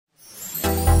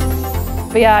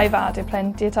But yeah, I've had it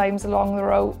plenty of times along the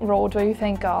road where you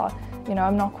think, oh, you know,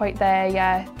 I'm not quite there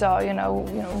yet, or you know,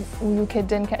 you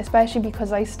kidding? Especially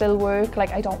because I still work.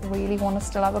 Like, I don't really want to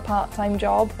still have a part-time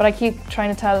job, but I keep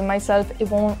trying to tell myself it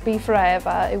won't be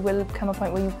forever. It will come a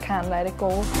point where you can let it go.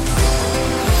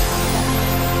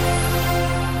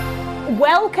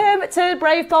 Welcome to the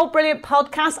Brave, Bold, Brilliant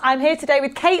podcast. I'm here today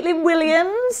with Caitlin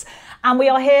Williams, and we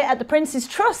are here at the Prince's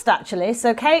Trust, actually.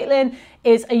 So Caitlin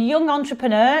is a young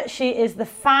entrepreneur. She is the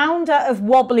founder of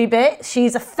W0bblybits.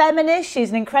 She's a feminist.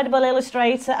 She's an incredible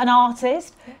illustrator and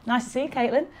artist. Nice to see you,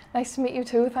 Caitlin. Nice to meet you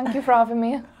too. Thank you for having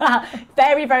me.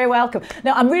 Very, very welcome.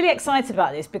 Now, I'm really excited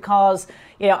about this because,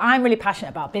 you know, I'm really passionate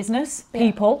about business,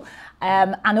 people,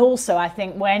 and also I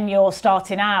think when you're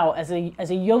starting out as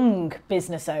a young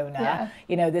business owner,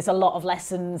 you know, there's a lot of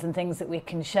lessons and things that we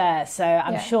can share. So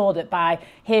I'm sure that by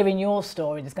hearing your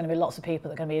story, there's going to be lots of people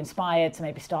that are going to be inspired to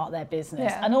maybe start their business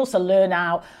and also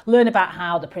learn about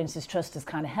how the Prince's Trust has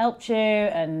kind of helped you,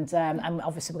 and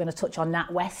obviously we're going to touch on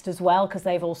NatWest as well because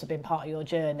they've also been part of your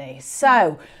journey.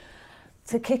 So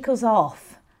to kick us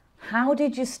off, how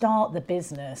did you start the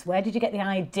business? Where did you get the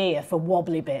idea for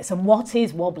W0bblybits? And what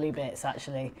is W0bblybits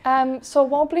actually? So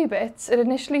W0bblybits, it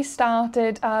initially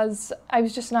started as I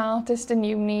was just an artist in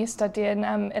uni studying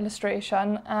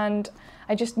illustration, and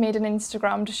I just made an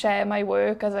Instagram to share my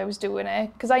work as I was doing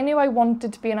it, because I knew I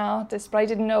wanted to be an artist, but I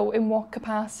didn't know in what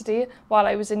capacity while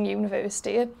I was in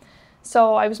university.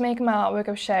 So I was making my artwork,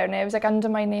 I was sharing it. It was like under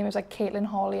my name, it was like Caitlin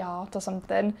Holly Art or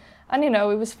something. And you know,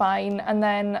 it was fine. And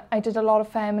then I did a lot of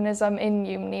feminism in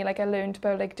uni. Like I learned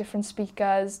about like different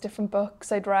speakers, different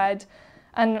books I'd read.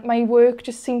 And my work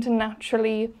just seemed to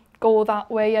naturally go that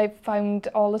way. I found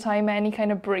all the time any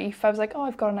kind of brief, I was like, oh,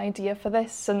 I've got an idea for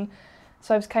this. And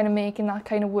so I was kind of making that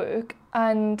kind of work.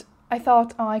 And I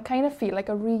thought, oh, I kind of feel like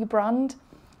a rebrand.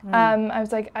 I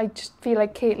was like, I just feel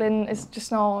like Caitlin is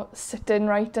just not sitting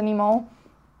right anymore.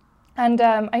 And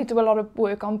I do a lot of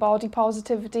work on body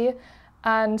positivity.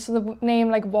 And so the name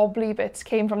like W0bblybits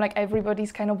came from like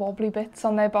everybody's kind of wobbly bits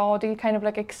on their body, kind of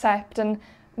like accept. And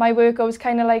my work was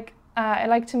kind of like, I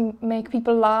like to make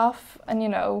people laugh and, you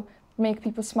know, make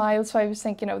people smile. So I was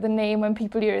thinking, you know, the name, when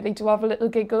people hear it, they do have a little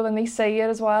giggle when they say it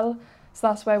as well. So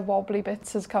that's where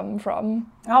W0bblybits has come from.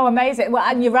 Oh, amazing. Well,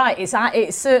 and you're right,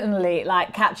 it certainly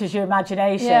like captures your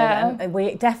imagination. And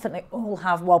we definitely all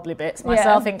have W0bblybits,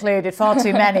 myself included, far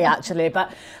too many actually.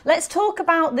 But let's talk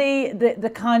about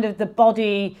the kind of the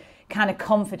body kind of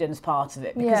confidence part of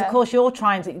it, because of course you're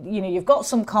trying to, you know, you've got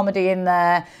some comedy in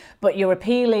there, but you're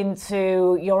appealing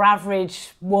to your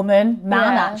average man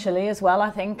actually as well, I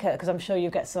think, because I'm sure you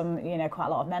get some, you know, quite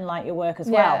a lot of men like your work as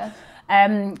well.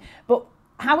 But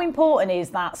how important is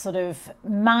that sort of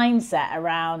mindset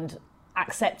around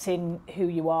accepting who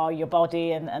you are, your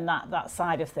body, and that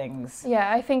side of things?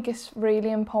 Yeah, I think it's really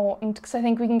important, because I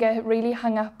think we can get really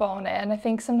hung up on it, and I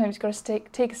think sometimes you've got to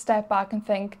take a step back and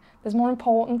think there's more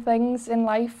important things in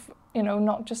life, you know,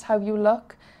 not just how you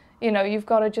look. You know, you've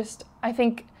got to just, I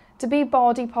think, to be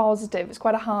body positive is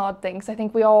quite a hard thing, because I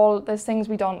think there's things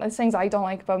I don't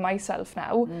like about myself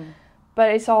now.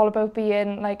 But it's all about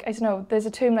being, like, I don't know, there's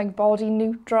a term like body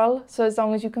neutral. So as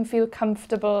long as you can feel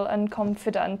comfortable and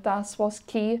confident, that's what's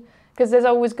key. Because there's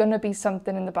always going to be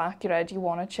something in the back of your head you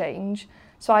want to change.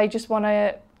 So I just want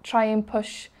to try and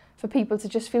push for people to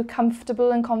just feel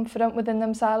comfortable and confident within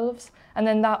themselves. And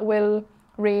then that will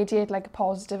radiate like a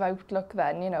positive outlook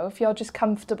then, you know, if you're just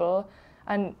comfortable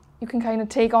and you can kind of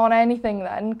take on anything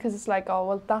then, because it's like, oh,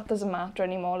 well, that doesn't matter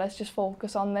anymore. Let's just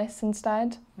focus on this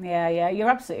instead. Yeah, you're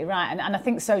absolutely right. And I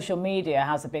think social media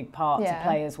has a big part to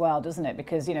play as well, doesn't it?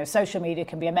 Because, you know, social media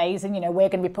can be amazing. You know, we're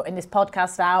going to be putting this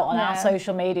podcast out on our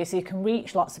social media, so you can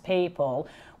reach lots of people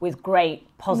with great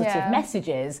positive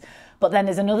messages. But then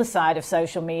there's another side of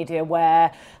social media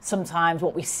where sometimes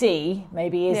what we see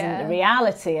maybe isn't the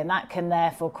reality, and that can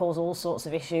therefore cause all sorts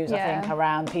of issues, I think,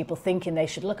 around people thinking they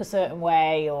should look a certain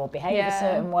way or behave a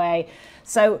certain way.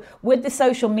 So with the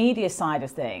social media side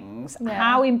of things,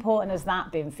 how important has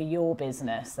that been for your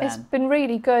business then? It's been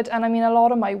really good, and I mean, a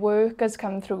lot of my work has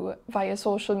come through via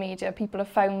social media. People have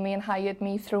found me and hired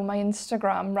me through my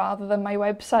Instagram rather than my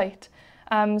website.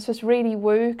 So it's really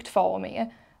worked for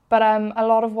me. But a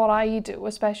lot of what I do,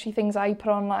 especially things I put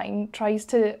online, tries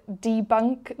to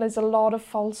debunk. There's a lot of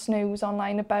false news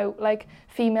online about like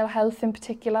female health in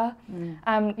particular.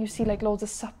 You see like loads of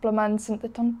supplements and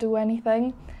that don't do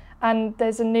anything. And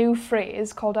there's a new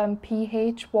phrase called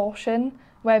pH washing,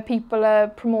 where people are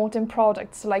promoting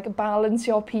products to like balance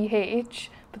your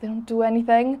pH, but they don't do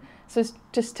anything. So it's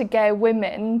just to get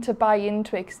women to buy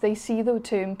into it, because they see the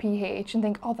term pH and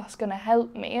think, oh, that's going to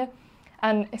help me.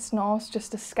 And it's not, it's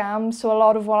just a scam. So a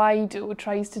lot of what I do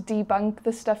tries to debunk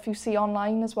the stuff you see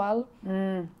online as well.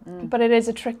 But it is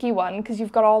a tricky one because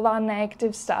you've got all that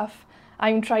negative stuff.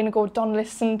 I'm trying to go, don't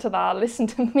listen to that, listen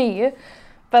to me.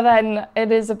 But then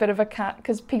it is a bit of a cat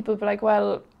because people be like,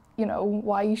 well, you know,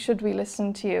 why should we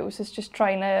listen to you? So it's just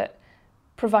trying to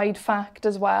provide fact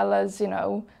as well as, you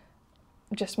know,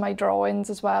 just my drawings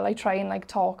as well. I try and like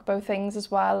talk about things as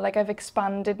well. Like I've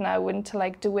expanded now into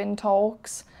like doing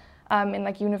talks in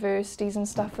like universities and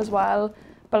stuff as well.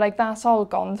 But like that's all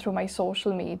gone through my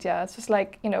social media. It's just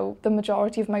like, you know, the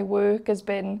majority of my work has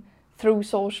been through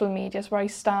social media. It's where I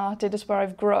started, it's where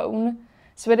I've grown.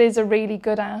 So it is a really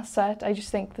good asset. I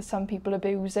just think that some people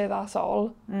abuse it, that's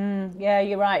all. Yeah,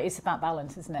 you're right. It's about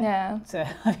balance, isn't it? Yeah. So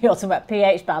you're talking about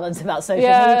pH balance, about social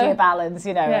media balance,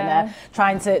 you know, Yeah. and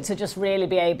trying to just really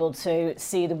be able to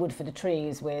see the wood for the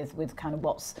trees with kind of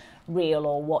what's real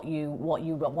or what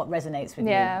resonates with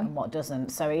you and what doesn't.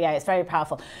 So yeah, it's very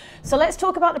powerful. So let's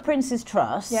talk about the Prince's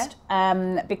Trust,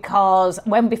 because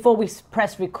before we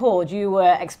press record, you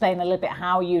were explaining a little bit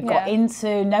how you got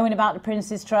into knowing about the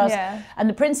Prince's Trust. And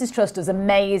the Prince's Trust does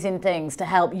amazing things to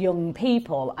help young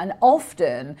people, and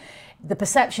often the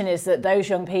perception is that those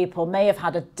young people may have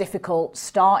had a difficult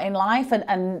start in life,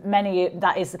 and many,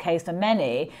 that is the case for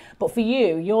many, but for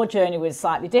you, your journey was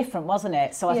slightly different, wasn't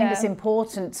it? So I think it's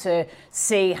important to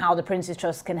see how the Prince's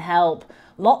Trust can help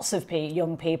lots of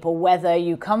young people, whether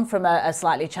you come from a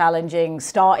slightly challenging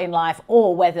start in life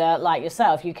or whether, like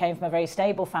yourself, you came from a very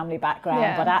stable family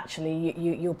background, but actually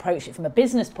you approach it from a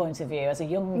business point of view as a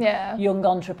young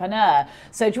entrepreneur.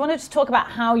 So do you want to just talk about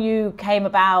how you came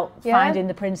about finding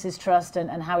the Prince's Trust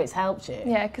and how it's helped you?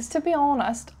 Yeah, because to be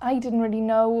honest, I didn't really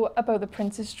know about the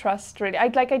Prince's Trust really.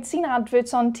 I'd seen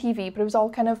adverts on TV, but it was all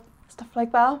kind of stuff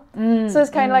like that. So it's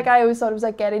kind of like I always thought it was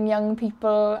like getting young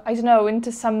people, I don't know,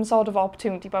 into some sort of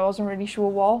opportunity, but I wasn't really sure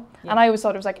what. And I always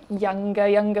thought it was like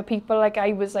younger people. Like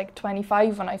I was like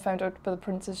 25 when I found out about the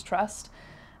Prince's Trust.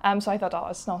 So I thought, oh,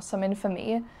 it's not something for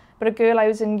me. But a girl I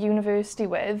was in university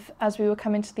with, as we were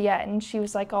coming to the end, she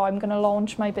was like, oh, I'm going to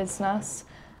launch my business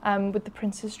with the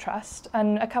Prince's Trust.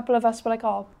 And a couple of us were like,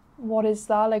 oh, what is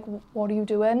that? Like, what are you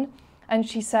doing? And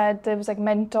she said there was like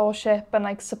mentorship and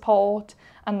like support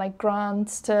and like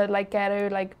grants to like get her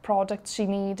like products she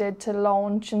needed to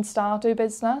launch and start her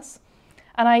business.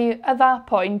 And I, at that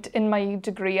point in my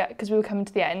degree, because we were coming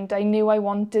to the end, I knew I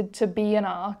wanted to be an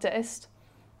artist.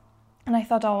 And I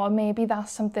thought, oh, well, maybe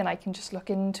that's something I can just look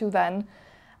into then.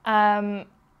 And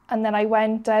then I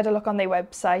had a look on their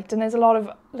website, and there's a lot of,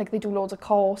 like, they do loads of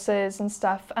courses and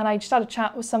stuff. And I just had a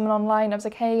chat with someone online. I was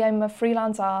like, hey, I'm a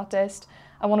freelance artist.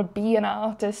 I want to be an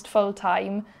artist full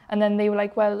time. And then they were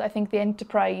like, well, I think the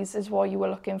enterprise is what you were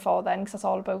looking for then, because that's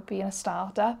all about being a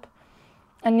startup.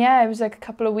 And yeah, it was like a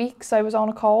couple of weeks I was on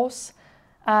a course,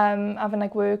 having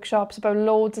like workshops about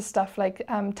loads of stuff like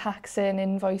taxing,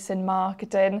 invoicing,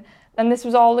 marketing. And this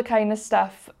was all the kind of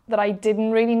stuff that I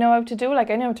didn't really know how to do.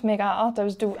 Like I knew how to make art.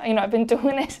 I've been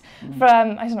doing it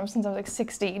from, I don't know, since I was like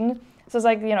 16. So it's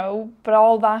like, you know, but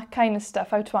all that kind of stuff,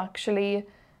 how to actually,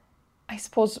 I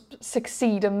suppose,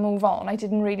 succeed and move on, I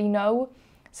didn't really know.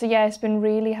 So yeah, it's been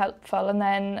really helpful. And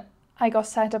then I got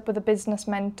set up with a business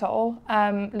mentor,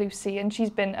 Lucy, and she's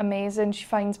been amazing. She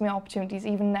finds me opportunities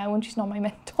even now when she's not my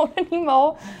mentor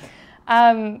anymore.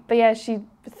 But yeah, she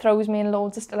throws me in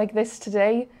loads of stuff like this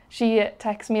today. She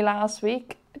texted me last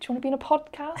week, do you want to be in a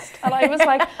podcast? And I was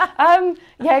like,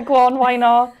 yeah, go on, why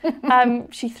not?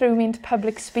 She threw me into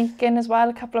public speaking as well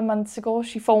a couple of months ago.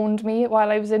 She phoned me while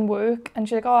I was in work and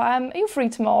she's like, oh, are you free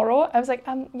tomorrow? I was like,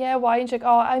 yeah, why? And she's like,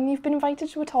 oh, you've been invited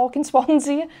to a talk in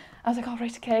Swansea. I was like, oh,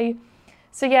 right, okay.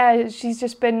 So yeah, she's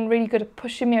just been really good at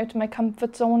pushing me out of my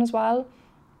comfort zone as well.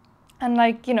 And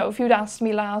like, you know, if you'd asked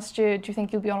me last year, do you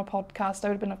think you'll be on a podcast? I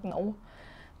would have been like, no.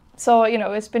 So, you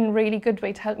know, it's been a really good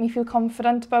way to help me feel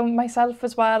confident about myself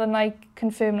as well, and like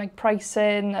confirm like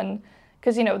pricing, and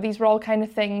because, you know, these were all kind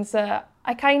of things that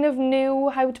I kind of knew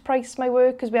how to price my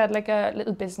work because we had like a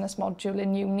little business module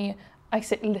in uni. I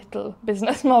say little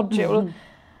business module.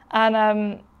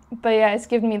 And but yeah, it's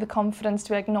given me the confidence to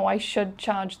be like, no, I should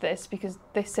charge this because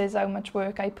this is how much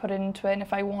work I put into it, and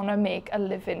if I want to make a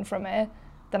living from it,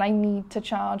 then I need to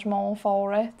charge more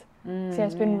for it. So yeah,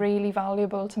 it's been really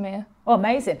valuable to me. Oh,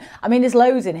 amazing. I mean, there's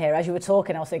loads in here. As you were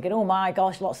talking, I was thinking, oh my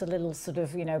gosh, lots of little sort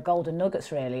of, you know, golden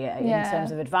nuggets really in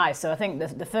terms of advice. So I think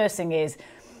the first thing is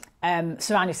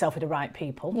surround yourself with the right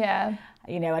people. Yeah.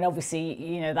 you know, and obviously,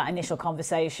 you know, that initial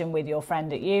conversation with your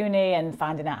friend at uni and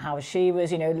finding out how she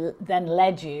was, you know, then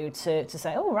led you to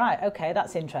say, oh, right, okay,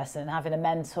 that's interesting. And having a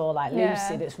mentor like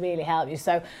Lucy that's really helped you.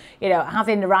 So, you know,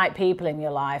 having the right people in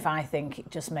your life, I think it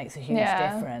just makes a huge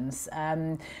difference.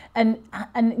 And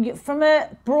from a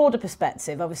broader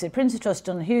perspective, obviously, Prince's Trust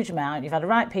done a huge amount. You've had the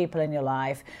right people in your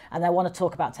life, and I want to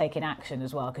talk about taking action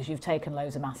as well, because you've taken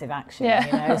loads of massive action,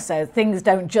 you know, so things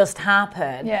don't just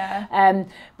happen.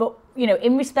 But you know,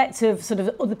 in respect of sort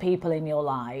of other people in your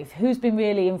life, who's been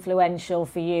really influential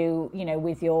for you, you know,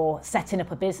 with your setting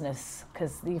up a business,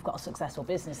 because you've got a successful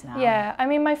business now? Yeah, I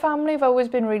mean, my family have always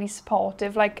been really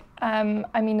supportive. Like,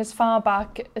 I mean, as far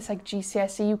back as like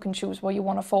GCSE, you can choose what you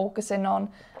want to focus in on.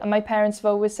 And my parents have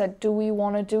always said, do we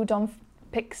want to do, don't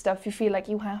pick stuff you feel like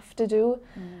you have to do.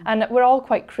 And we're all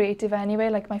quite creative anyway.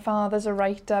 Like, my father's a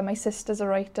writer, my sister's a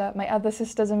writer, my other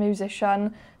sister's a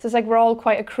musician. So it's like we're all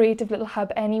quite a creative little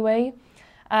hub anyway.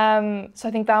 So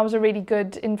I think that was a really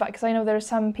good invite, because I know there are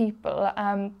some people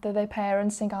that their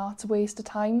parents think, oh, it's a waste of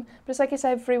time. But it's like, it's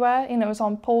everywhere. You know, it's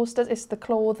on posters, it's the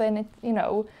clothing, it, you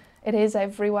know, it is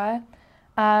everywhere.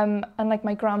 And like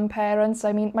my grandparents,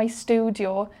 I mean, my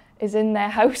studio is in their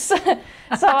house.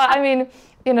 So, I mean,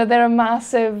 you know, they're a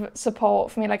massive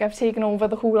support for me. Like, I've taken over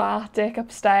the whole attic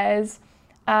upstairs.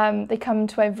 They come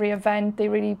to every event, they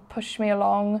really push me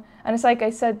along. And it's like I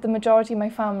said, the majority of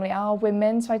my family are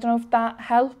women, so I don't know if that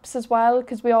helps as well,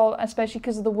 because we all, especially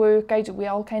because of the work I do, we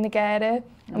all kind of get it,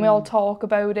 and we all talk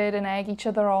about it and egg each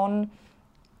other on.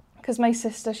 Because my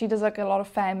sister, she does like a lot of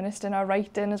feminist in her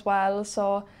writing as well,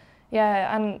 so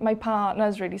yeah, and my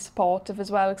partner's really supportive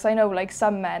as well, because I know like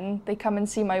some men, they come and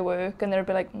see my work and they'll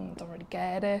be like, don't really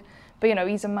get it. But you know,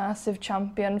 he's a massive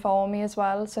champion for me as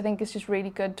well. So I think it's just really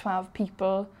good to have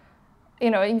people, you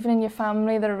know, even in your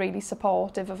family, that are really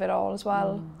supportive of it all as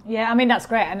well. Yeah, I mean, that's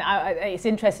great. And it's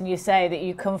interesting you say that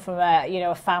you come from a, you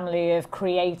know, a family of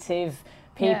creative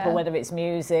people, whether it's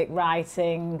music,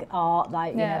 writing, art,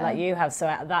 like, you know, like you have. So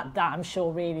that I'm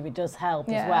sure really does help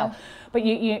as well. But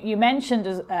you mentioned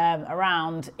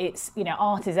around, it's, you know,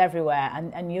 art is everywhere,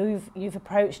 and you've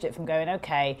approached it from going,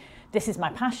 okay, this is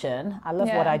my passion, I love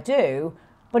what I do,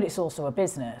 but it's also a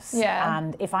business.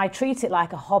 And if I treat it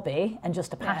like a hobby and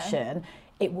just a passion,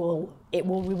 it will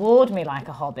reward me like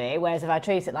a hobby, whereas if I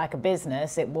treat it like a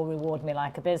business, it will reward me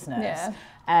like a business.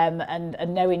 And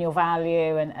knowing your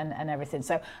value and everything.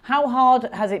 So how hard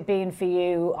has it been for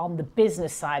you on the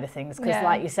business side of things? Because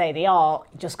like you say, the art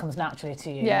just comes naturally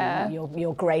to you.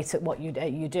 You're great at what you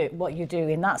do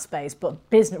in that space, but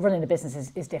running a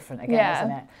business is different again,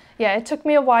 isn't it? Yeah, it took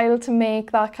me a while to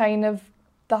make that kind of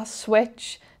that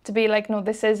switch to be like, no,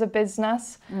 this is a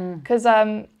business. Because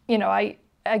you know,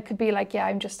 I could be like, yeah,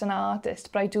 I'm just an artist,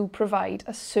 but I do provide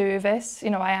a service. You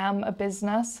know, I am a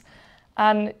business.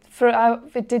 And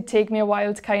it did take me a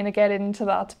while to kind of get into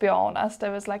that, to be honest. I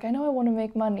was like, I know I want to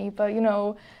make money, but, you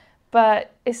know,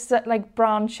 but it's like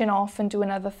branching off and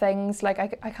doing other things. Like,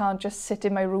 I can't just sit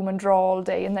in my room and draw all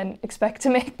day and then expect to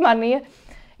make money.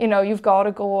 You know, you've got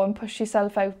to go and push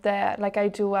yourself out there. Like, I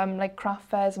do like craft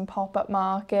fairs and pop-up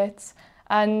markets.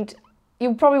 And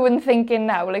you probably wouldn't think in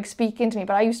now, like speaking to me,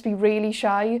 but I used to be really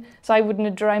shy, so I wouldn't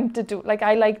have dreamt to do, like,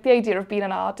 I like the idea of being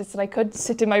an artist, that I could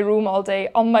sit in my room all day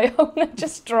on my own and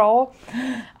just draw.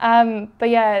 But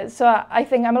yeah, so I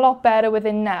think I'm a lot better with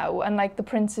it now, and like the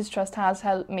Prince's Trust has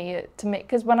helped me to make,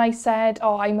 because when I said,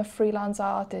 oh, I'm a freelance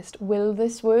artist, will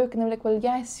this work? And they were like, well,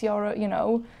 yes, you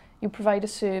know, you provide a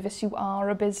service, you are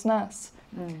a business.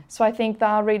 So I think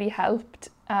that really helped.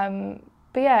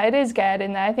 But yeah, it is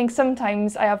getting there. I think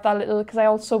sometimes I have that little, because I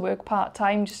also work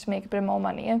part-time just to make a bit more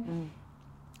money.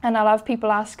 And I'll have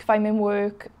people ask if I'm in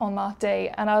work on that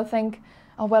day, and I'll think,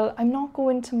 oh, well, I'm not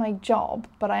going to my job,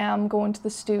 but I am going to the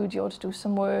studio to do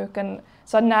some work. And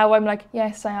so now I'm like,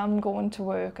 yes, I am going to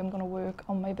work. I'm going to work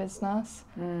on my business.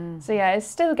 So yeah, it's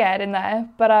still getting there.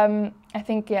 But I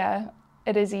think, yeah,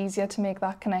 it is easier to make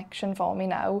that connection for me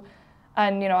now.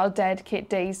 And, you know, I'll dedicate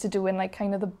days to doing like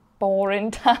kind of the boring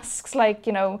tasks, like,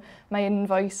 you know, my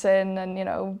invoicing and, you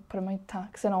know, putting my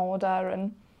tax in order.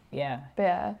 And but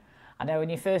yeah, I know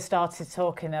when you first started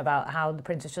talking about how the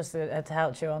Prince's Trust had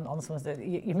helped you on some of the,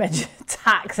 you mentioned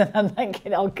tax, and I'm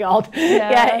thinking, oh God,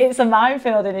 it's a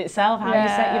minefield in itself, how you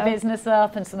set your business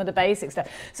up and some of the basic stuff.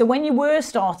 So when you were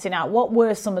starting out, what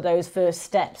were some of those first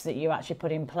steps that you actually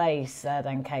put in place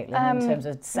then, Caitlin, in terms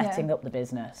of setting up the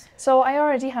business? So I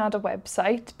already had a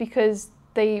website, because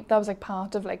that was like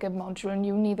part of like a module in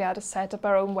uni. They had to set up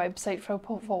our own website for our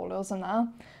portfolios and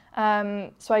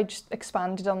that. So I just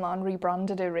expanded on that and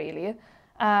rebranded it really.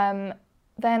 Then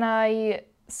I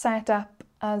set up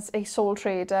as a sole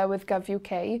trader with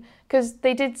GovUK, because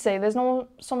they did say there's no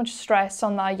so much stress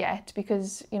on that yet,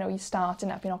 because you know you're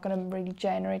starting up, you're not going to really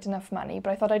generate enough money.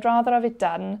 But I thought I'd rather have it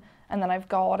done and then I've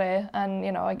got it, and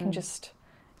you know I can just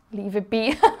leave it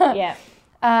be. Yeah.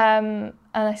 And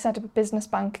I set up a business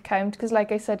bank account because,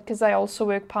 like I said, because I also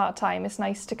work part-time, it's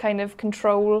nice to kind of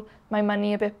control my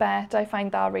money a bit better. I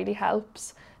find that really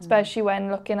helps, especially when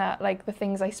looking at like the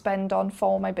things I spend on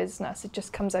for my business. It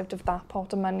just comes out of that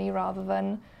pot of money rather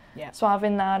than... So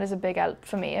having that is a big help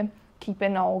for me,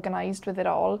 keeping organised with it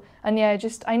all. And yeah,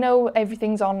 just I know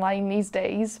everything's online these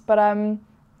days, but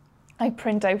I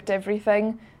print out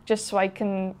everything just so I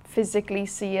can physically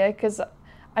see it, because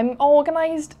I'm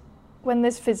organised when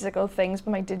there's physical things, but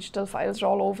my digital files are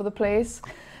all over the place.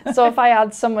 So if I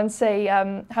had someone say,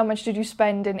 how much did you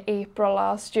spend in April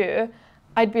last year?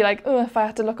 I'd be like, oh, if I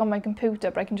had to look on my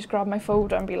computer, but I can just grab my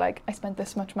folder and be like, I spent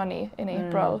this much money in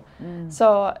April.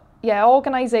 So yeah,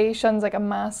 organisation's like a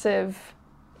massive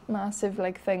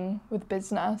like thing with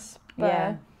business.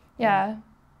 But, yeah.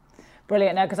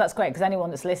 Brilliant. No, because that's great, because anyone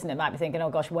that's listening might be thinking, oh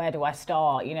gosh, where do I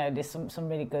start? You know, there's some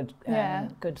really good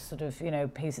good sort of, you know,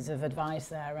 pieces of advice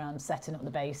there around setting up the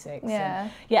basics.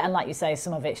 And like you say,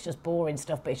 some of it's just boring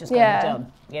stuff, but it's just got to be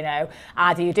done. You know,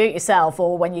 either you do it yourself,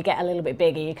 or when you get a little bit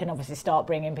bigger, you can obviously start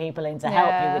bringing people in to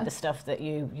help you with the stuff that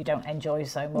you don't enjoy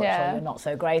so much or you're not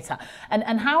so great at.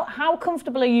 And how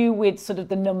comfortable are you with sort of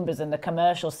the numbers and the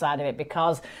commercial side of it?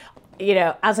 Because, you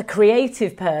know, as a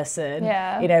creative person,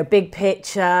 you know, big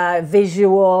picture,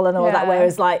 visual and all that,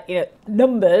 whereas like, you know,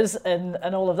 numbers and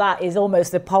all of that is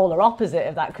almost the polar opposite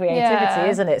of that creativity,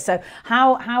 isn't it? So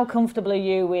how comfortable are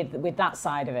you with that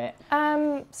side of it?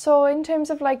 So in terms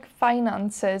of like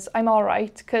finances, I'm all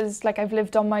right, because like I've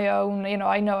lived on my own, you know,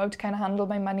 I know how to kind of handle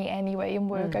my money anyway and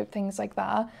work out things like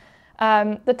that.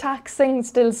 The tax thing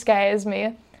still scares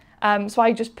me. So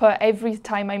I just put, every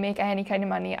time I make any kind of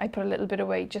money, I put a little bit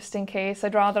away just in case.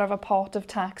 I'd rather have a pot of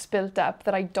tax built up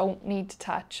that I don't need to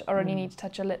touch, or only need to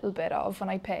touch a little bit of when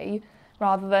I pay,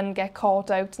 rather than get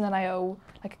caught out and then I owe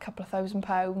like a couple of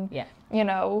 £1,000, you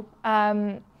know.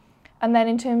 And then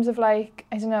in terms of like,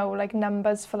 I don't know, like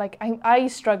numbers for like, I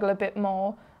struggle a bit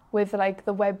more with like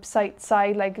the website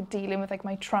side, like dealing with like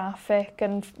my traffic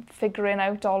and figuring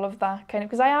out all of that kind of,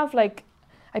 because I have like,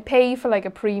 I pay for like a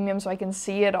premium so I can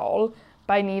see it all,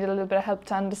 but I need a little bit of help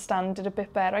to understand it a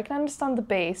bit better. I can understand the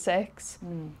basics,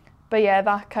 but yeah,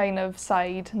 that kind of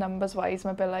side, numbers wise,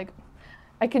 I'm a bit like,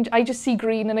 I just see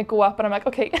green and it go up and I'm like,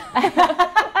 okay.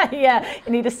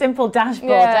 You need a simple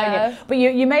dashboard, don't you? But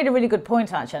you made a really good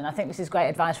point, actually, and I think this is great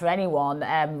advice for anyone,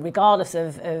 regardless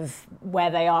of where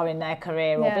they are in their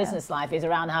career or business life, is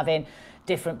around having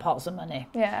different pots of money.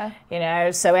 You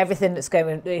know, so everything that's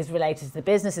going is related to the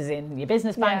business is in your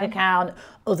business bank account,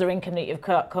 other income that you've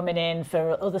got coming in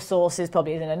for other sources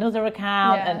probably is in another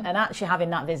account, and actually having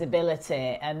that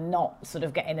visibility and not sort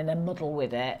of getting in a muddle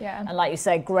with it. And like you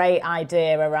say, great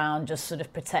idea around just sort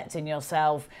of protecting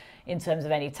yourself in terms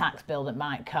of any tax bill that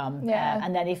might come.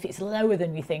 And then if it's lower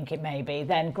than you think it may be,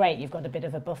 then great, you've got a bit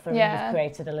of a buffer and you've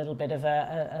created a little bit of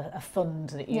a fund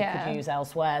that you could use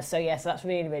elsewhere. So yes, that's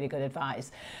really, really good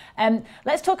advice.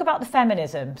 Let's talk about the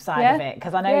feminism side of it,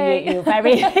 because I know you're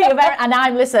very, you're very, and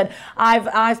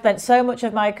I've spent so much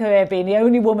of my career being the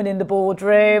only woman in the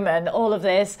boardroom and all of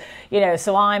this, you know,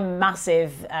 so I'm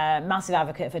massive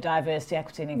advocate for diversity,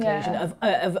 equity and inclusion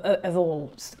of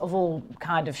all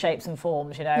kind of shapes and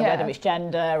forms, you know, whether it's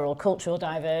gender or cultural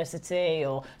diversity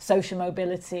or social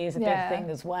mobility is a big thing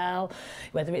as well,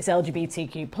 whether it's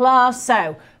LGBTQ+.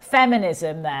 So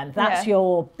feminism then, that's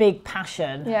your big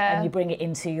passion, and you bring it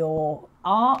into your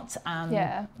art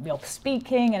and your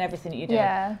speaking and everything that you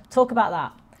do. Talk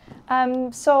about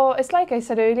that. So it's like I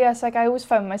said earlier, it's like I always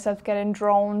found myself getting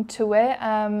drawn to it,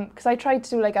 because I tried to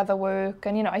do like other work,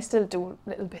 and you know I still do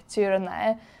little bits here and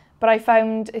there, but I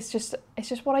found it's just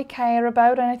what I care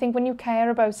about. And I think when you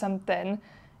care about something,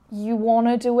 you want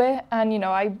to do it. And you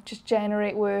know, I just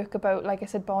generate work about, like I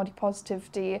said, body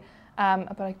positivity,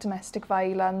 about like domestic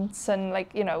violence, and like,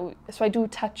 you know, so I do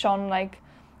touch on like,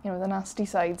 you know, the nasty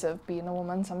sides of being a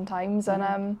woman sometimes.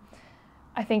 And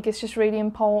I think it's just really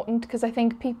important, because I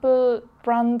think people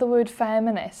brand the word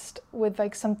feminist with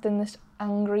like something that's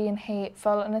angry and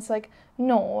hateful, and it's like,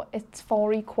 no, it's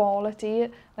for equality.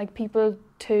 Like people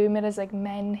term it as like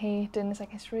men hate, and it's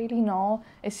like, it's really not.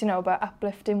 It's, you know, about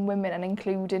uplifting women and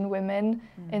including women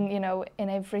in, you know, in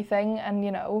everything. And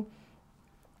you know,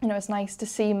 it's nice to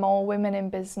see more women in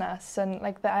business. And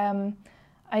like the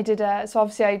so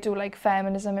obviously I do like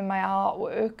feminism in my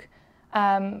artwork,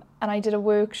 and I did a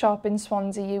workshop in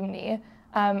Swansea Uni,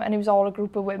 and it was all a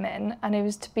group of women, and it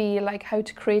was to be like how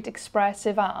to create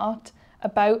expressive art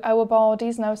about our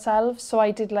bodies and ourselves. So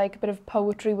I did like a bit of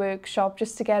poetry workshop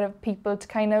just to get people to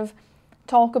kind of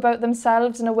talk about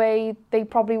themselves in a way they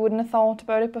probably wouldn't have thought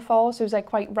about it before. So it was like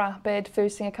quite rapid,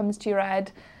 first thing that comes to your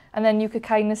head. And then you could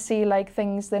kind of see like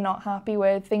things they're not happy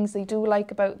with, things they do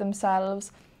like about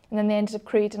themselves. And then they ended up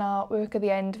creating artwork at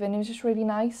the end of it, and it was just really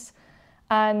nice.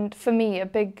 And for me, a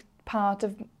big part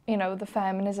of, you know, the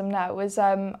feminism now is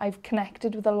I've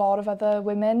connected with a lot of other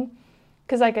women.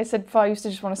 Because like I said before, I used to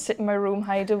just want to sit in my room,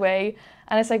 hide away.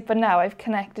 And it's like, but now I've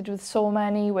connected with so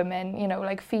many women, you know,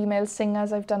 like female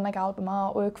singers I've done like album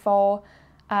artwork for,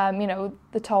 you know,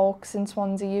 the talks in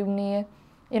Swansea Uni.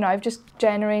 You know, I've just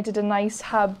generated a nice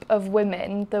hub of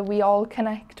women that we all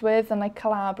connect with and like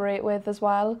collaborate with as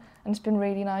well. And it's been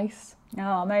really nice.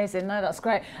 Oh, amazing. No, that's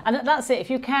great. And that's it. If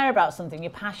you care about something,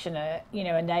 you're passionate, you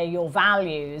know, and they're your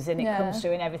values and it comes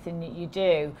through in everything that you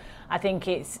do, I think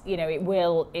it's, you know, it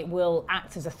will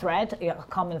act as a thread, a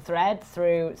common thread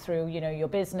through you know, your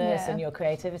business and your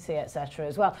creativity, etc.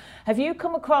 as well. Have you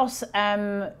come across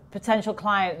potential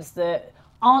clients that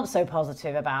aren't so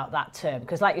positive about that term?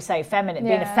 Because like you say,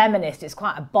 being a feminist is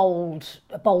quite a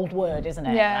bold word, isn't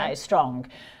it? Yeah. Right? It's strong.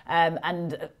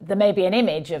 And there may be an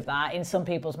image of that in some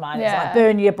people's minds. It's like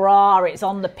burn your bra, it's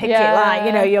on the picket line,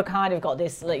 you know, you're kind of got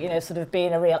this, you know, sort of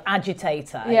being a real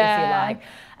agitator, if you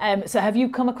like. So have you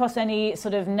come across any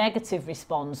sort of negative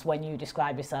response when you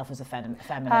describe yourself as a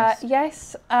feminist?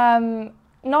 Yes,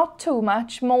 not too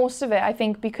much. Most of it, I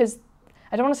think, because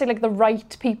I don't want to say like the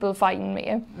right people find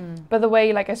me, but the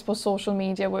way like I suppose social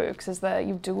media works is that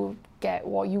you do get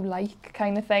what you like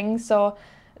kind of thing. So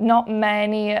not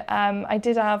many. I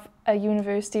did have a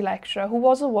university lecturer who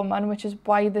was a woman, which is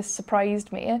why this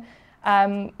surprised me.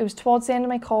 It was towards the end of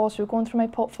my course, we were going through my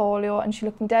portfolio and she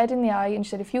looked me dead in the eye and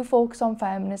she said, if you focus on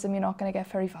feminism, you're not going to get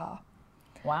very far.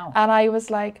 Wow. And I was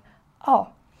like, oh.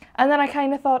 And then I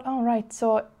kind of thought, oh, right,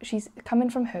 so she's coming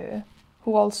from her,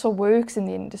 who also works in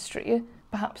the industry.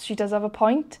 Perhaps she does have a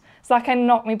point. So that kind of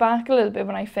knocked me back a little bit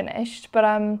when I finished. But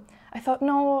I thought,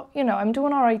 no, you know, I'm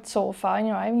doing all right so far. You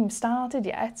know, I haven't even started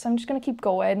yet, so I'm just going to keep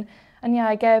going. And yeah,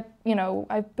 I get, you know,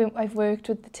 I've worked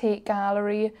with the Tate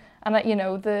Gallery, and you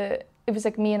know, it was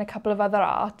like me and a couple of other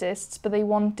artists, but they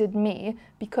wanted me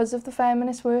because of the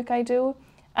feminist work I do.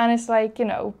 And it's like, you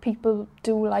know, people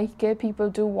do like it, people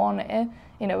do want it.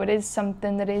 You know, it is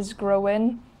something that is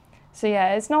growing. So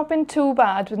yeah, it's not been too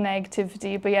bad with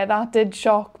negativity, but yeah, that did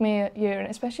shock me hearing,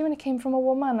 especially when it came from a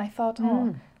woman. I thought,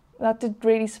 oh, that did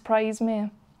really surprise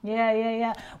me.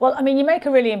 Yeah. Well, I mean, you make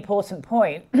a really important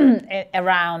point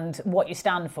around what you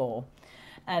stand for.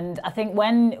 And I think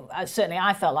certainly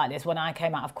I felt like this when I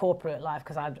came out of corporate life,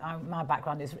 because my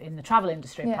background is in the travel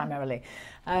industry primarily.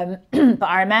 But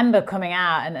I remember coming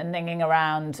out and thinking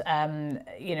around,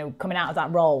 you know, coming out of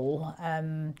that role,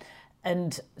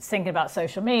 and thinking about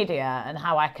social media and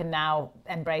how I can now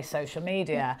embrace social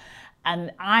media.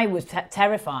 And I was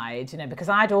terrified, you know, because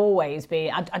I'd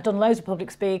done loads of public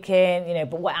speaking, you know,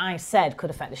 but what I said could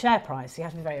affect the share price. So you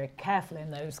have to be very, very careful in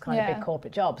those kind of big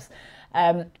corporate jobs.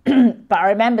 But I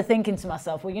remember thinking to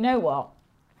myself, well, you know what?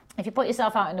 If you put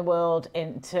yourself out in the world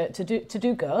to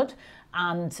do good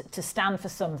and to stand for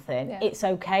something, it's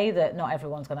okay that not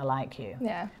everyone's going to like you.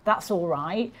 Yeah. That's all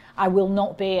right. I will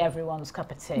not be everyone's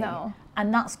cup of tea. No.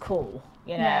 And that's cool,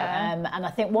 you know. And I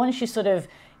think once you sort of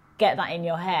get that in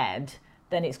your head,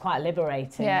 then it's quite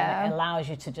liberating and it allows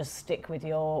you to just stick with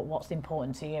what's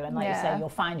important to you, and like you say, you'll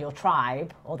find your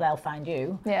tribe or they'll find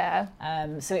you.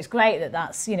 So it's great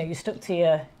that's, you know, you're stuck to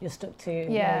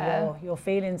your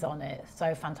feelings on it.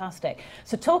 So fantastic.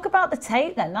 So talk about the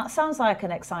Tate then. That sounds like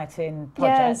an exciting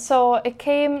project. Yeah, so it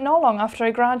came not long after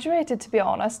I graduated, to be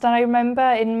honest, and I remember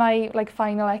in my like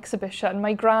final exhibition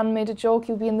my gran made a joke,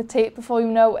 you'll be in the Tate before you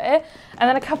know it, and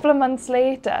then a couple of months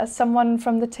later someone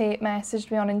from the Tate messaged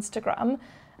me on Instagram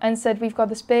and said, we've got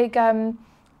this big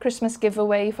Christmas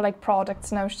giveaway for like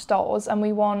products in our stores, and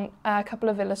we want a couple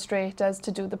of illustrators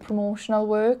to do the promotional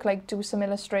work, like do some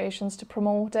illustrations to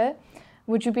promote it.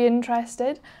 Would you be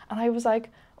interested? And I was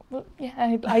like, well,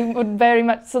 yeah, I would very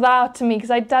much. So that to me, because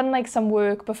I'd done like some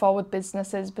work before with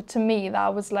businesses, but to me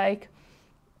that was like,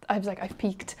 I was like, I've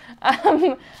peaked.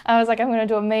 I was like, I'm going to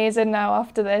do amazing now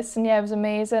after this. And yeah, it was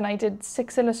amazing. I did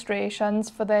 6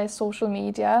 illustrations for their social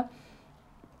media.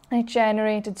 It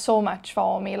generated so much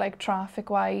for me, like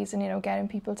traffic-wise, and, you know, getting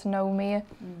people to know me.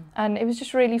 And it was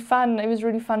just really fun. It was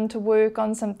really fun to work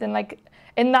on something. Like,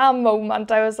 in that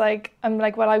moment, I was like,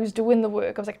 while I was doing the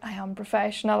work, I was like, I am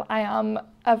professional. I am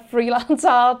a freelance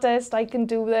artist. I can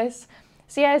do this.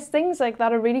 So, yes, things like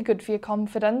that are really good for your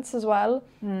confidence as well.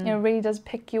 You know, it really does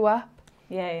pick you up.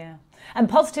 Yeah. And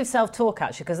positive self-talk,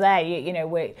 actually, because there, you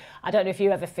know, I don't know if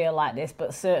you ever feel like this,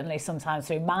 but certainly sometimes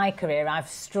through my career, I've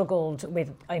struggled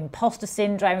with imposter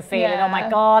syndrome, feeling, oh my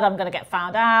God, I'm going to get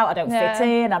found out, I don't fit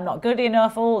in, I'm not good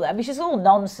enough, all that, which is all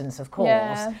nonsense, of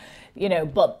course. You know,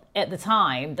 but at the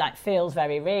time, that feels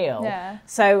very real.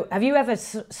 So have you ever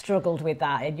struggled with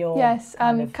that in your... Yes,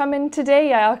 coming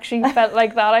today, I actually felt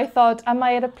like that. I thought, am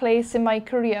I at a place in my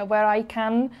career where I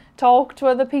can talk to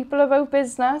other people about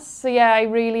business? So yeah, I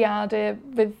really had it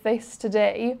with this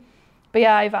today. But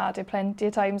yeah, I've had it plenty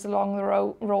of times along the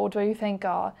road where you think,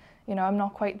 oh, you know, I'm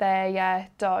not quite there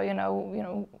yet, or, you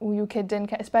know, you kidding?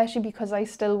 Especially because I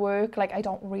still work, like, I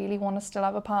don't really want to still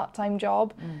have a part-time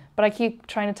job, but I keep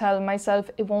trying to tell myself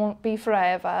it won't be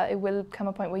forever. It will come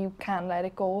a point where you can let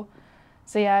it go.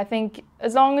 So yeah, I think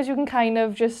as long as you can kind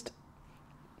of just,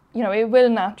 you know, it will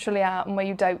naturally happen where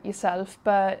you doubt yourself,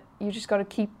 but you just got to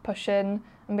keep pushing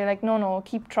and be like, no,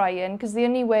 keep trying, because the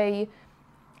only way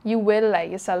you will let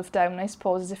yourself down, I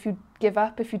suppose, is if you give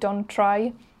up, if you don't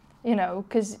try, you know,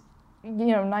 because, you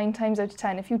know, 9 times out of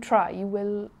 10, if you try, you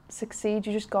will succeed.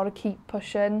 You just got to keep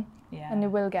pushing, and you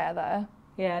will get there.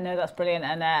 Yeah, no, that's brilliant.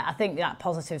 And I think that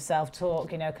positive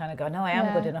self-talk, you know, kind of go, no, I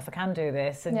am good enough, I can do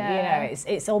this. And, you know,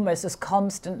 it's almost as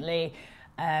constantly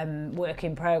work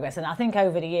in progress. And I think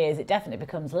over the years, it definitely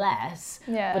becomes less,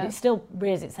 but it still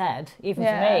rears its head, even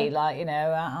for me. Like, you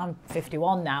know, I'm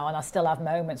 51 now, and I still have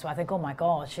moments where I think, oh my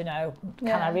gosh, you know,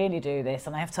 can I really do this?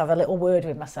 And I have to have a little word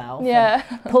with myself, and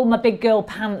pull my big girl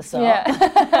pants up, you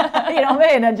know what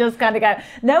I mean? And just kind of go,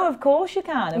 no, of course you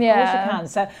can, of course you can.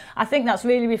 So I think that's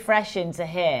really refreshing to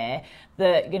hear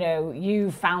that, you know,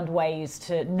 you've found ways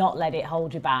to not let it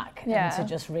hold you back and to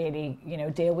just really, you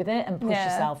know, deal with it and push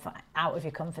yourself out of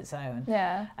your comfort zone.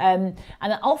 And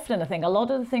often I think a lot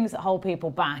of the things that hold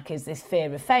people back is this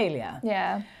fear of failure.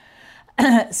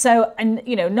 So, and,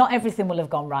 you know, not everything will have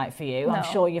gone right for you. No. I'm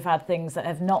sure you've had things that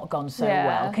have not gone so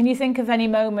well. Can you think of any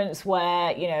moments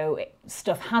where, you know,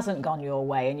 stuff hasn't gone your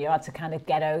way and you had to kind of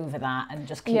get over that and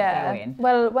just keep going?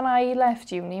 Well, when I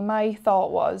left uni, my thought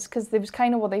was, because it was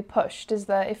kind of what they pushed, is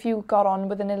that if you got on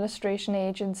with an illustration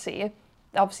agency,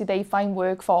 obviously they find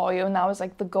work for you, and that was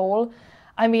like the goal.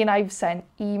 I mean, I've sent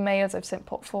emails, I've sent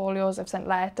portfolios, I've sent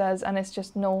letters, and it's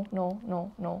just no.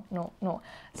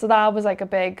 So that was like a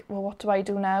big, well, what do I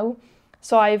do now?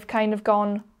 So I've kind of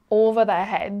gone over their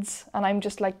heads, and I'm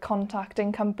just like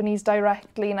contacting companies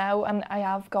directly now, and I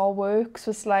have got work.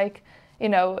 So it's like, you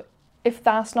know, if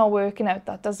that's not working out,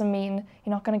 that doesn't mean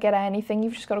you're not going to get anything.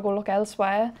 You've just got to go look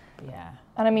elsewhere.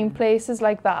 And I mean, places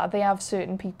like that, they have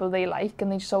certain people they like,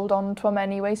 and they just hold on to them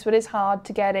anyway. So it is hard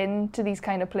to get into these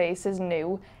kind of places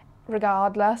new,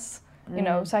 regardless, you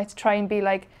know. So I had to try and be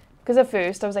like, because at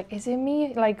first I was like, is it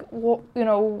me? Like, what, you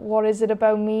know, what is it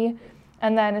about me?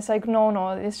 And then it's like, no,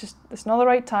 it's not the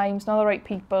right time, it's not the right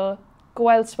people. Go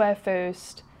elsewhere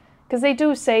first. Because they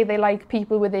do say they like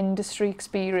people with industry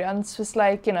experience. So it's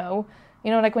like, you know,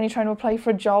 like when you're trying to apply for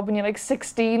a job and you're like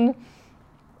 16.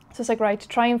 So it's like, right,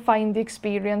 try and find the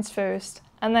experience first,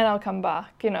 and then I'll come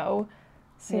back, you know.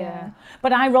 So,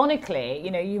 But ironically, you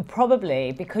know, you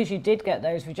probably, because you did get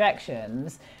those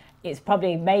rejections, it's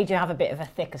probably made you have a bit of a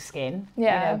thicker skin, you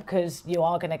know, because you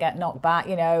are going to get knocked back,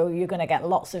 you know, you're going to get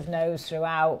lots of no's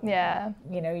throughout,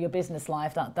 you know, your business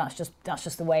life. That's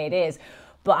just the way it is.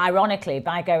 But ironically,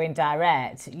 by going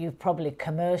direct, you've probably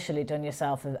commercially done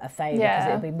yourself a favour, because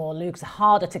it'll be more lucrative,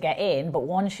 harder to get in. But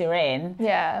once you're in,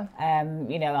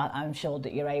 you know, I'm sure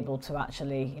that you're able to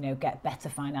actually, you know, get better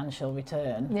financial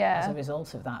return as a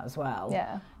result of that as well.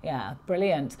 Yeah,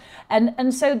 brilliant.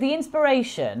 And so the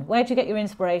inspiration, where do you get your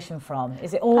inspiration from?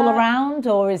 Is it all around,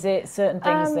 or is it certain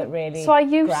things that really So I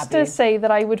used to say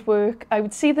that I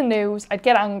would see the news, I'd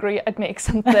get angry, I'd make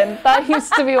something. That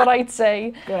used to be what I'd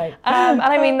say. Great.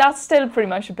 And I mean, that's still pretty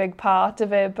much a big part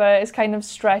of it, but it's kind of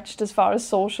stretched as far as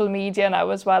social media now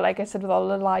as well, like I said, with all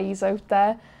the lies out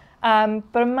there.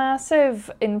 But a massive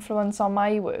influence on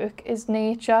my work is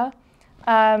nature.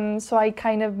 So I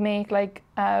kind of make like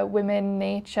women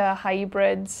nature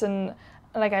hybrids, and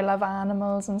like I love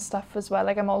animals and stuff as well.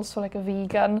 Like I'm also like a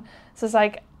vegan. So it's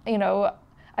like, you know,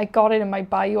 I got it in my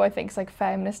bio, I think it's like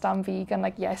feminist and vegan,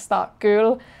 like yes, that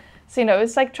girl. So, you know,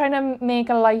 it's like trying to make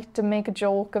a light and make a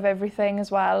joke of everything as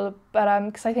well. But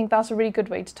because I think that's a really good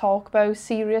way to talk about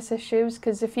serious issues.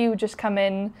 Because if you just come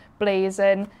in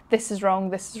blazing, this is wrong,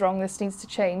 this needs to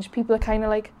change, people are kind of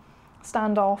like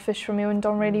standoffish from you and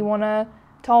don't really want to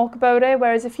talk about it.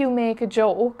 Whereas if you make a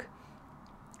joke,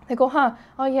 they go,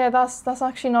 oh yeah, that's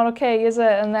actually not okay, is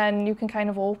it? And then you can kind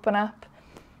of open up.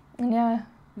 And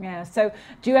yeah. So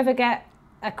do you ever get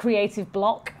a creative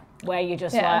block where you're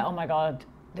just like, oh my God,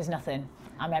 there's nothing,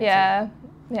 I'm empty.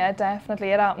 Yeah, definitely.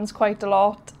 It happens quite a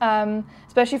lot.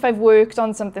 Especially if I've worked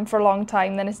on something for a long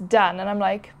time, then it's done and I'm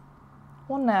like,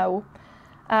 what now?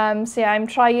 So yeah, I'm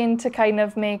trying to kind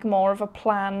of make more of a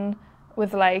plan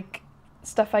with like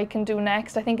stuff I can do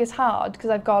next. I think it's hard because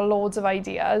I've got loads of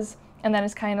ideas and then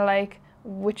it's kind of like,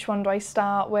 which one do I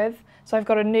start with? So I've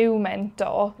got a new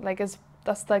mentor,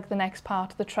 that's like the next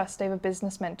part of the trust. I have a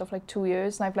business mentor for like 2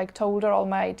 years and I've like told her all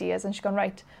my ideas and she's gone,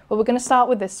 right, well, we're going to start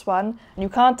with this one and you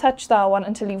can't touch that one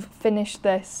until you've finished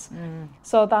this.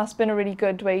 So that's been a really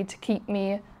good way to keep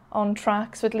me on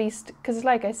track. So at least, because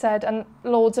like I said, and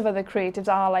loads of other creatives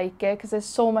are like it, because there's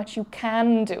so much you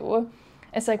can do.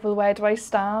 It's like, well, where do I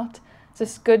start? So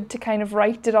it's good to kind of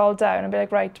write it all down and be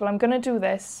like, right, well, I'm going to do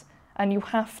this. And you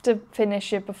have to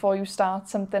finish it before you start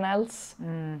something else.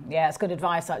 Yeah, it's good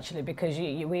advice actually, because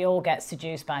we all get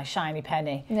seduced by a shiny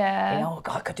penny. Yeah. You know, oh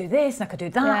God, I could do this and I could do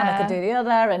that and I could do the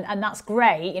other, and that's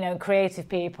great. You know, creative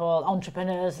people,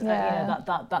 entrepreneurs, you know,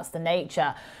 that's the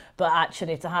nature. But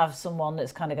actually, to have someone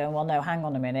that's kind of going, well, no, hang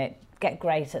on a minute, get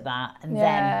great at that and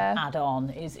then add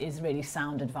on is really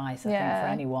sound advice, I think, for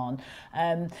anyone.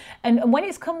 And when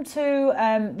it's come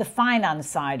to the finance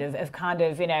side of kind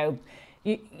of, you know,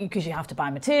 because you have to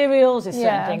buy materials, there's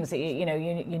certain things that you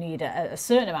need a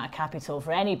certain amount of capital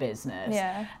for any business.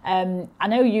 I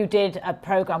know you did a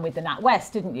program with the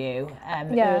NatWest, didn't you,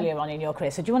 earlier on in your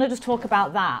career? So do you want to just talk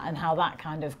about that and how that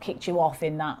kind of kicked you off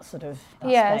in that sort of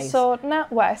space? So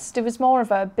NatWest, it was more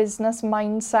of a business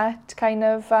mindset kind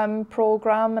of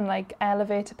program and like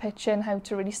elevator pitching, how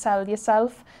to really sell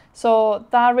yourself. So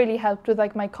that really helped with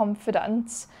like my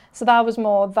confidence. So that was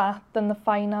more that than the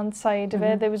finance side of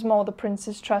it. There was more the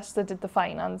Prince's Trust that did the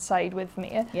finance side with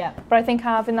me. But I think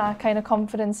having that kind of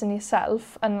confidence in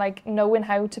yourself and like knowing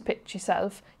how to pitch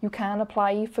yourself, you can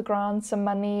apply for grants and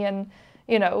money, and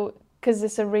you know, because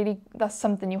that's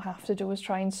something you have to do, is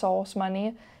try and source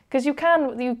money. Because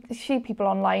you see people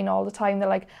online all the time, they're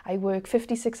like, I work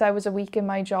 56 hours a week in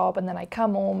my job and then I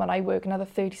come home and I work another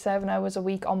 37 hours a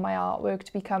week on my artwork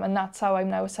to become, and that's how I'm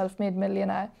now a self-made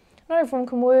millionaire. Not everyone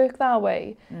can work that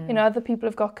way. You know, other people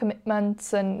have got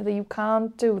commitments and you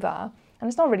can't do that. And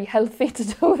it's not really healthy to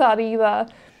do that either.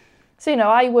 So, you know,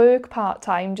 I work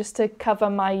part-time just to cover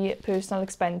my personal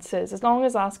expenses. As long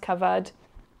as that's covered,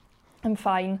 I'm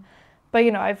fine. But,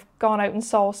 you know, I've gone out and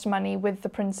sourced money with the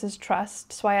Prince's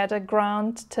Trust. So I had a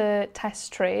grant to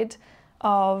test trade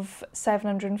of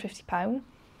 £750.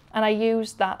 And I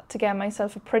used that to get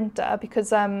myself a printer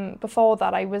because before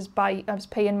that I was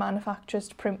paying manufacturers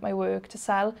to print my work to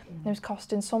sell. And it was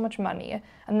costing so much money.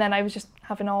 And then I was just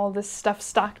having all this stuff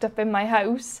stacked up in my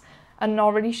house and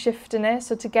not really shifting it.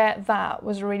 So to get that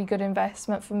was a really good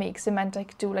investment for me, because it meant I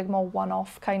could do like more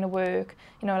one-off kind of work.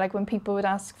 You know, like when people would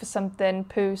ask for something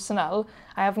personal,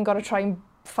 I haven't got to try and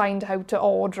find how to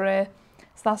order it.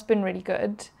 So that's been really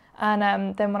good.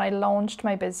 And then when I launched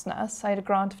my business, I had a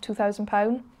grant of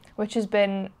 £2,000. Which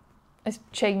it's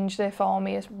changed it for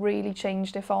me. It's really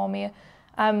changed it for me.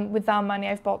 With that money,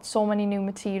 I've bought so many new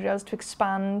materials to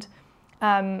expand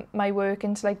my work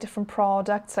into like different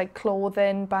products, like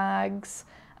clothing, bags.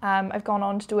 I've gone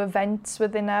on to do events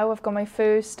with it now. I've got my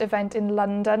first event in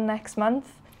London next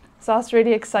month. So that's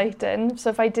really exciting.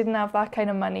 So if I didn't have that kind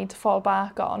of money to fall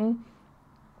back on,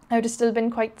 I would have still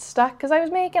been quite stuck, because I was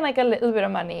making like a little bit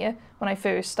of money when I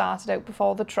first started out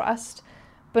before the trust,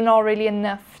 but not really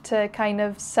enough to kind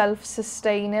of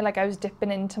self-sustain it. Like I was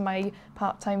dipping into my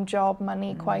part-time job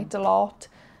money quite a lot.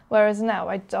 Whereas now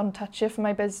I don't touch it for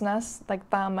my business. Like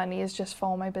that money is just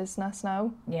for my business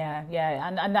now. Yeah,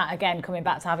 and that again, coming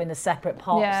back to having the separate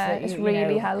pots. Yeah, it's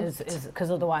really helped.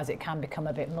 Because otherwise it can become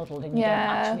a bit muddled, and you don't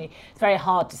actually. It's very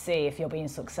hard to see if you're being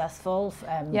successful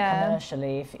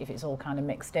commercially if it's all kind of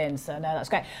mixed in. So no, that's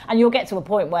great. And you'll get to a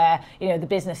point where the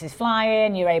business is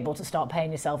flying. You're able to start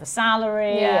paying yourself a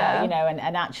salary.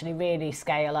 And actually really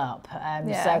scale up.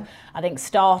 So I think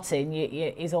starting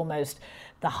is almost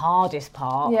the hardest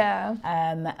part,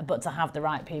 but to have the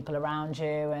right people around you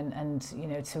and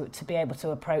to be able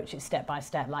to approach it step by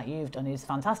step like you've done is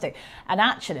fantastic. And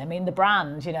actually, I mean, the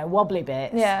brand,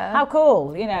 W0bblybits, how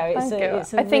cool, it's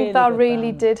a I think that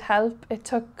really did help.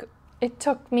 It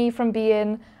took me from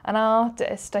being an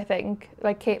artist, I think,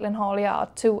 like Caitlin Hawley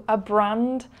Art, to a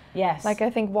brand. Yes. Like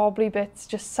I think W0bblybits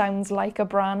just sounds like a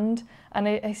brand, and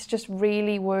it's just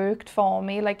really worked for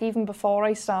me. Like even before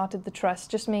I started the trust,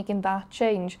 just making that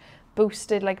change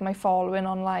boosted like my following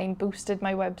online, boosted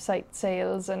my website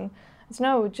sales, and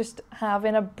just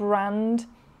having a brand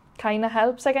kind of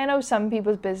helps. Like I know some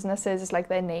people's businesses is like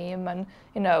their name, and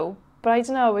but I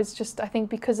don't know, it's just, I think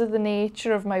because of the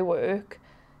nature of my work,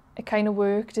 it kind of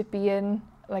worked at being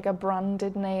like a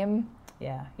branded name.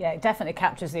 Yeah, it definitely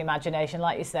captures the imagination.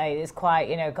 Like you say, it's quite,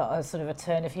 got a sort of a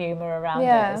turn of humour around it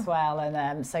as well.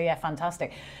 And so, yeah,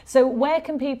 fantastic. So where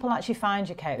can people actually find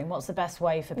you, Caitlin? What's the best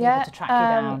way for people to track you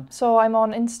down? So I'm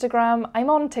on Instagram.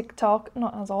 I'm on TikTok,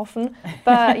 not as often.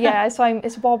 But yeah, so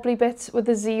it's W0bblybits with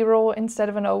a 0 instead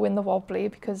of an O in the wobbly,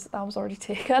 because that was already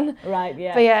taken. Right,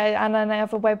 yeah. But yeah, and then I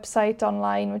have a website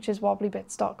online, which is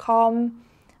w0bblybits.com.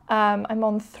 I'm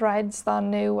on Threads, that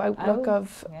new outlook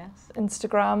of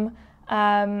Instagram.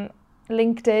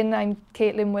 LinkedIn, I'm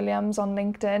Caitlin Williams on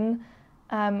LinkedIn,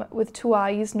 with 2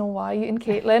 I's, no Y in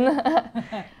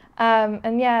Caitlin.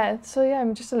 And yeah, so yeah,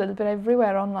 I'm just a little bit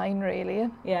everywhere online, really.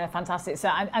 Yeah, fantastic. So,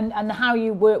 and how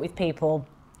you work with people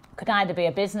could either be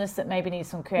a business that maybe needs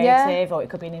some creative, or it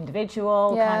could be an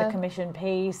individual kind of commission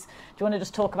piece. Do you want to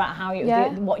just talk about how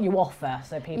what you offer,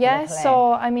 so people are clear?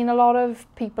 So I mean, a lot of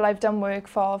people I've done work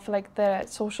for like their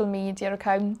social media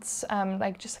accounts,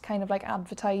 like just kind of like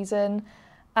advertising.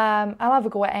 I'll have a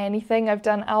go at anything. I've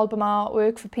done album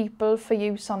artwork for people for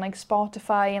use on like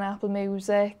Spotify and Apple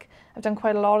Music. I've done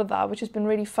quite a lot of that, which has been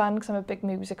really fun because I'm a big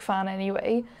music fan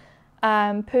anyway.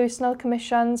 Personal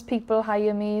commissions, people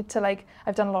hire me to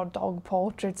I've done a lot of dog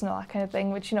portraits and all that kind of thing,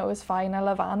 which, is fine. I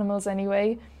love animals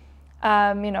anyway.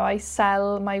 I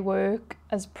sell my work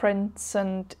as prints,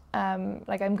 and I'm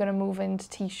going to move into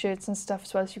t-shirts and stuff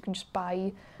as well, so you can just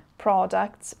buy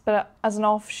products. But as an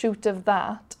offshoot of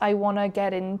that, I want to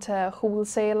get into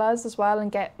wholesalers as well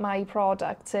and get my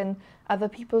products in other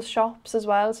people's shops as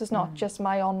well. So it's not just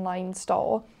my online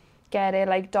store. Get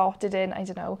it dotted in, I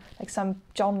don't know, some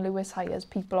John Lewis hires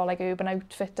people, or Urban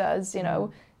Outfitters,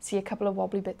 see a couple of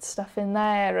W0bblybits stuff in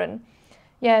there. And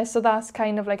yeah, so that's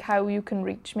kind of how you can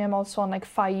reach me. I'm also on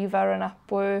Fiverr and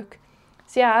Upwork.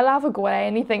 So yeah, I'll have a go at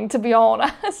anything, to be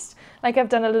honest. I've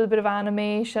done a little bit of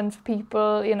animation for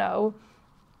people,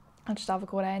 I'll just have a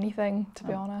go at anything, to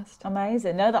be honest.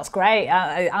 Amazing. No, that's great.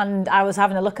 And I was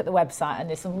having a look at the website, and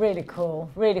there's some really cool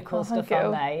stuff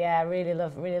on there. Yeah, really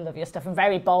love your stuff, and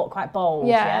very bold, quite bold.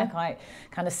 Yeah, quite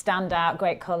kind of stand out.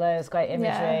 Great colours, great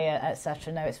imagery,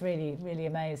 etc. No, it's really, really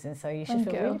amazing. So you should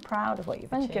feel really proud of what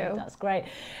you've achieved. That's great.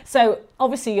 So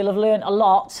obviously you'll have learned a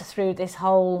lot through this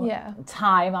whole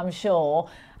time, I'm sure.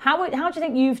 How do you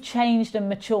think you've changed and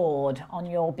matured on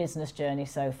your business journey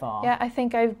so far? Yeah, I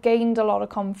think I've gained a lot of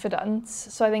confidence.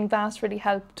 So I think that's really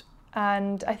helped.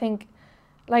 And I think,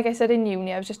 like I said, in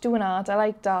uni, I was just doing art. I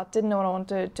liked art, didn't know what I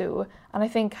wanted to do. And I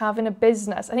think having a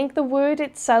business, I think the word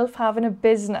itself, having a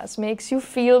business, makes you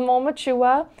feel more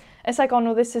mature. It's oh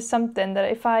no, this is something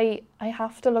that if I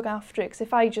have to look after it, because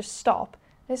if I just stop,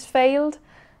 it's failed.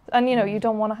 And, you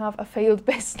don't want to have a failed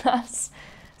business.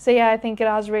 So yeah, I think it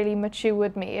has really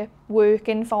matured me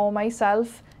working for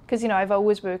myself, because I've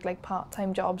always worked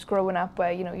part-time jobs growing up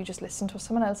where you just listen to what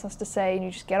someone else has to say and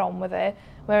you just get on with it.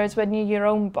 Whereas when you're your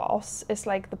own boss, it's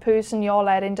the person you're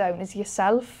letting down is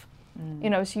yourself.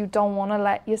 So you don't want to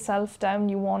let yourself down.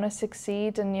 You want to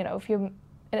succeed, and if you're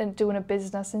doing a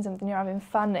business and something you're having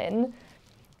fun in,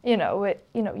 you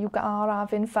are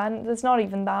having fun. There's not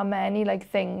even that many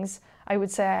things I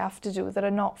would say I have to do that are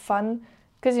not fun.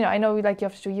 Because, I know you have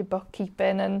to do your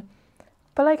bookkeeping,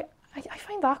 but I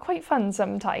find that quite fun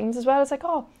sometimes as well. It's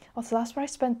so that's where I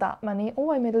spent that money.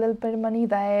 Oh, I made a little bit of money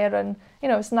there, and,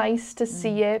 it's nice to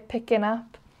see it picking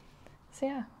up. So,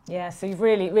 yeah. Yeah, so you've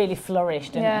really, really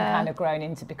flourished and kind of grown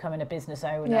into becoming a business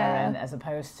owner, and as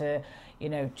opposed to,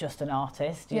 just an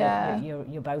artist.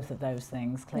 You're both of those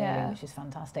things, clearly, which is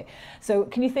fantastic. So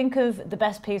can you think of the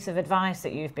best piece of advice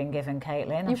that you've been given,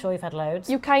 Caitlin? I'm sure you've had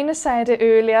loads. You kind of said it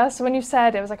earlier, so when you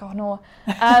said it, I was oh no.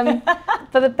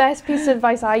 But the best piece of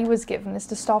advice I was given is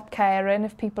to stop caring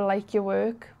if people like your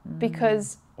work,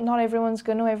 because not everyone's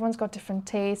going to. Everyone's got different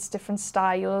tastes, different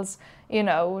styles,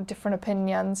 different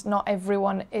opinions. Not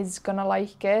everyone is going to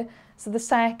like it. So the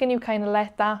second you kind of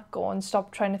let that go and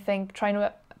stop trying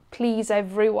to please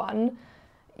everyone,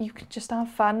 you could just have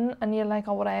fun, and you're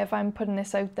oh, whatever, I'm putting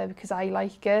this out there because I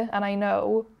like it, and I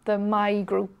know that my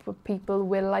group of people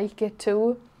will like it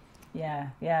too. Yeah,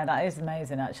 that is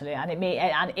amazing actually, and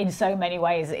and in so many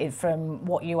ways, from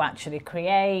what you actually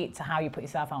create to how you put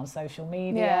yourself out on social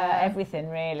media, everything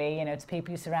really, to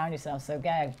people you surround yourself. So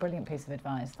yeah, brilliant piece of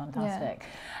advice, fantastic.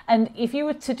 And if you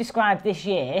were to describe this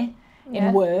year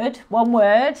in one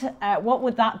word, what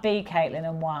would that be, Caitlin,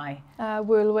 and why?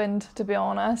 Whirlwind, to be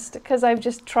honest, because I've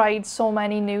just tried so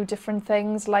many new different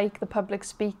things, like the public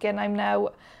speaking. I'm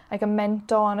now a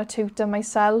mentor and a tutor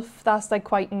myself. That's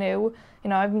quite new.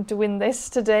 I'm doing this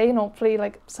today, and hopefully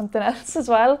something else as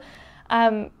well.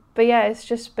 But yeah, it's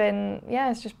just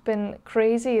been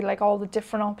crazy, all the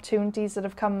different opportunities that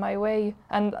have come my way,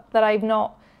 and that I've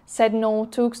not said no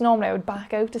to, because normally I would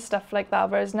back out to stuff like that,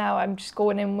 whereas now I'm just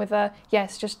going in with a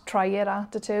yes, just try it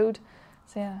attitude.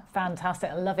 So yeah.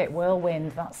 Fantastic. I love it.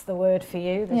 Whirlwind, that's the word for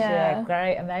you this Yeah. year.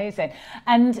 Great, amazing.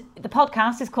 And the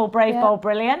podcast is called Brave, Yeah. Bold,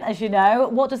 Brilliant, as you know.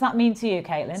 What does that mean to you,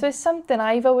 Caitlin? So it's something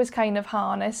I've always kind of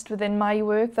harnessed within my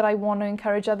work that I want to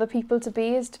encourage other people to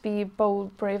be, is to be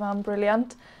bold, brave and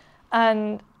brilliant.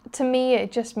 And to me,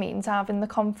 it just means having the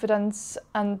confidence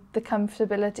and the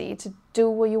comfortability to do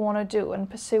what you want to do and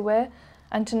pursue it,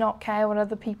 and to not care what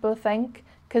other people think,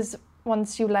 because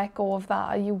once you let go of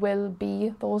that, you will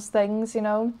be those things, you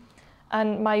know.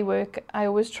 And my work, I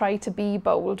always try to be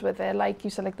bold with it, like you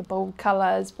said, like the bold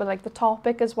colours, but like the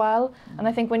topic as well. And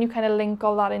I think when you kind of link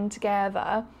all that in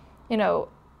together, you know,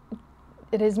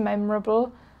 it is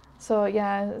memorable. So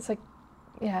yeah, it's like,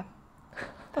 yeah.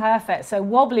 Perfect. So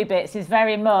Wobbly Bits is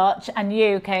very much, and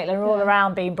you, Caitlin, are all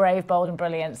around being brave, bold and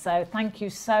brilliant. So thank you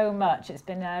so much. It's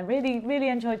been really, really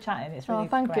enjoyed chatting. It's really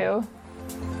thank great. you.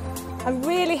 I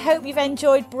really hope you've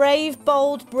enjoyed Brave,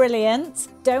 Bold, Brilliant.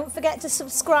 Don't forget to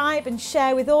subscribe and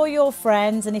share with all your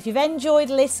friends. And if you've enjoyed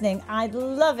listening, I'd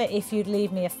love it if you'd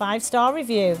leave me a 5-star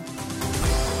review.